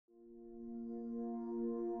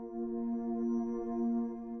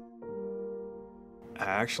I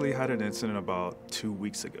actually had an incident about 2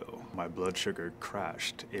 weeks ago. My blood sugar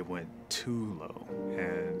crashed. It went too low,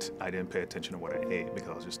 and I didn't pay attention to what I ate because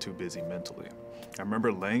I was just too busy mentally. I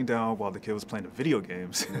remember laying down while the kid was playing the video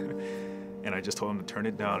games, and I just told him to turn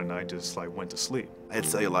it down, and I just went to sleep. I had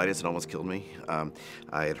cellulitis, it almost killed me.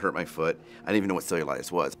 I had hurt my foot. I didn't even know what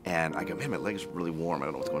cellulitis was. And I go, man, my leg is really warm. I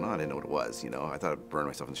don't know what's going on. I didn't know what it was, I thought I'd burn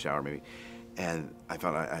myself in the shower maybe. And I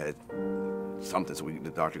found I had something, so the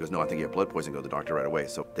doctor goes, no, I think you have blood poisoning. Go to the doctor right away.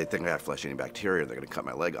 So they think I have flesh-eating bacteria. They're gonna cut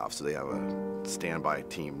my leg off. So they have a standby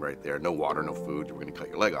team right there. No water, no food. We're gonna cut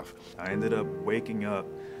your leg off. I ended up waking up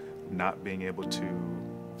not being able to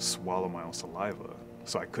swallow my own saliva.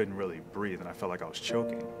 So I couldn't really breathe, and I felt like I was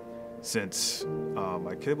choking. Since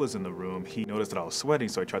my kid was in the room, he noticed that I was sweating,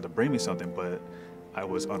 so he tried to bring me something, but I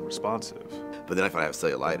was unresponsive. But then I found I have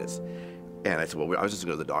cellulitis. And I said, well, I was just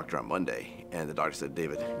gonna go to the doctor on Monday. And the doctor said,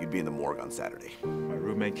 David, you'd be in the morgue on Saturday. My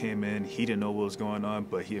roommate came in, he didn't know what was going on,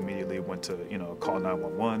 but he immediately went to, call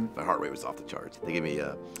 911. My heart rate was off the charts. They gave me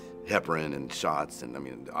heparin and shots and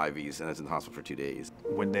IVs, and I was in the hospital for 2 days.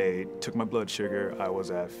 When they took my blood sugar, I was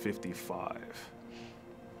at 55.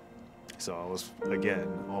 So I was, again,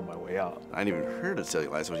 on my way out. I hadn't even heard of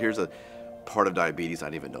cellulitis. So here's a part of diabetes I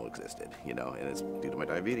didn't even know existed, and it's due to my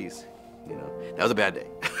diabetes. That was a bad day.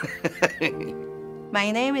 My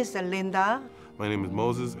name is Linda. My name is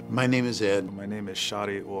Moses. My name is Ed. My name is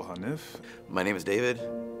Shadi ul Hanif. My name is David,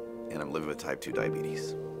 and I'm living with type 2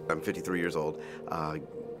 diabetes. I'm 53 years old.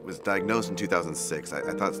 Was diagnosed in 2006.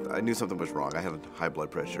 I thought I knew something was wrong. I had high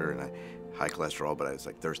blood pressure and high cholesterol, but I was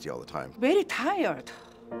thirsty all the time. Very tired.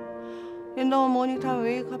 Morning time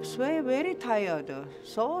wake up, very tired,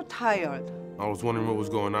 so tired. I was wondering what was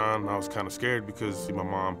going on. I was kind of scared because my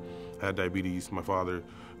mom had diabetes, my father,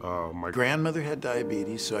 my grandmother had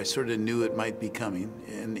diabetes, so I sort of knew it might be coming.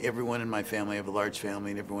 And everyone in my family, I have a large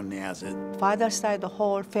family, and everyone has it. Father's side, the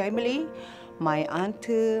whole family, my aunt,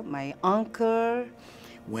 my uncle.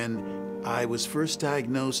 When I was first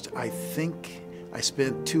diagnosed, I think I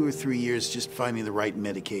spent 2 or 3 years just finding the right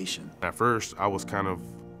medication. At first, I was kind of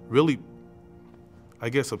really, I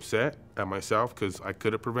guess, upset at myself because I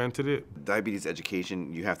could have prevented it. Diabetes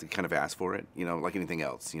education, you have to kind of ask for it, like anything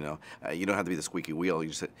else, you don't have to be the squeaky wheel.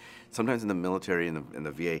 Sometimes in the military and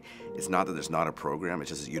the VA, it's not that there's not a program, it's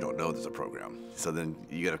just that you don't know there's a program. So then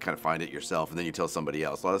you got to kind of find it yourself, and then you tell somebody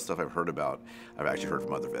else. A lot of stuff I've heard about, I've actually heard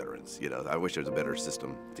from other veterans. I wish there was a better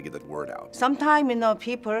system to get that word out. Sometimes,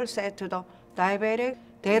 people say to the diabetic,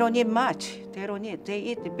 they don't eat much. They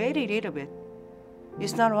eat very little bit.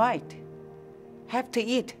 It's not right. Have to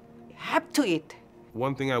eat.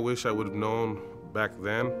 One thing I wish I would have known back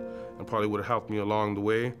then, and probably would have helped me along the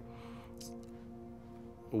way,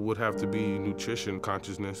 would have to be nutrition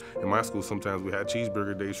consciousness. In my school, sometimes we had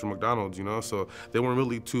cheeseburger days from McDonald's, so they weren't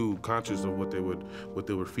really too conscious of what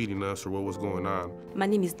they were feeding us or what was going on. My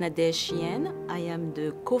name is Sheehan. I am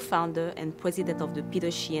the co-founder and president of the Peter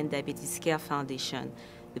Sheehan Diabetes Care Foundation,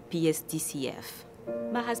 the PSDCF.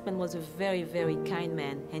 My husband was a very, very kind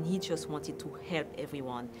man, and he just wanted to help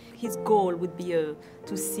everyone. His goal would be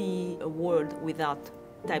to see a world without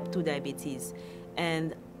type 2 diabetes,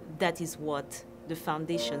 and that is what the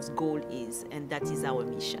foundation's goal is, and that is our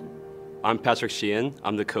mission. I'm Patrick Sheehan.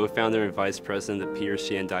 I'm the co-founder and vice president of the Peter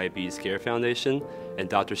Sheehan Diabetes Care Foundation, and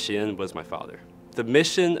Dr. Sheehan was my father. The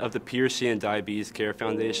mission of the Peter Sheehan Diabetes Care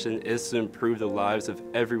Foundation is to improve the lives of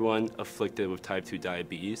everyone afflicted with type 2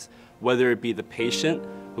 diabetes, whether it be the patient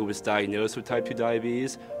who was diagnosed with type 2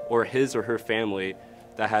 diabetes or his or her family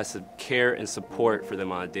that has care and support for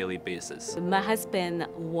them on a daily basis. My husband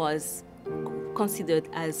was considered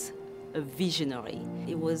as a visionary.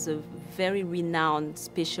 He was a very renowned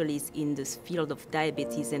specialist in the field of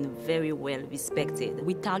diabetes and very well respected.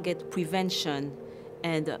 We target prevention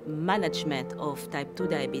and management of type 2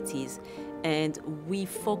 diabetes, and we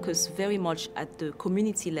focus very much at the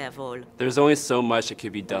community level. There's only so much that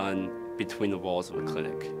could be done between the walls of a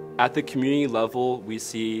clinic. At the community level, we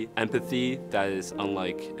see empathy that is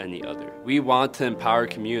unlike any other. We want to empower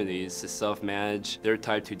communities to self-manage their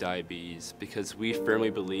type 2 diabetes because we firmly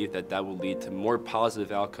believe that that will lead to more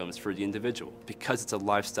positive outcomes for the individual because it's a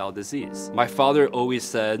lifestyle disease. My father always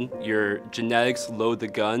said, your genetics load the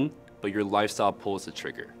gun, but your lifestyle pulls the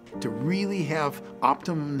trigger. To really have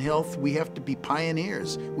optimum health, we have to be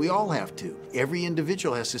pioneers. We all have to. Every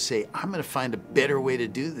individual has to say, I'm going to find a better way to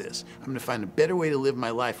do this. I'm going to find a better way to live my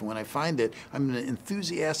life. And when I find it, I'm going to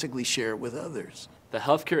enthusiastically share it with others. The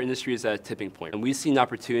healthcare industry is at a tipping point, and we see an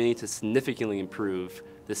opportunity to significantly improve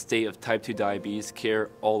the state of type 2 diabetes care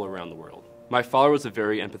all around the world. My father was a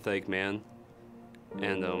very empathetic man,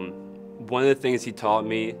 and one of the things he taught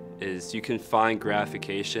me is you can find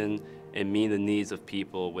gratification and meeting the needs of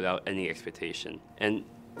people without any expectation. And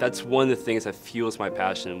that's one of the things that fuels my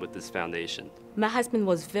passion with this foundation. My husband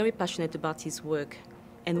was very passionate about his work,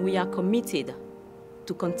 and we are committed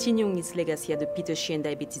to continuing his legacy at the Peter Sheehan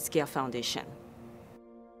Diabetes Care Foundation.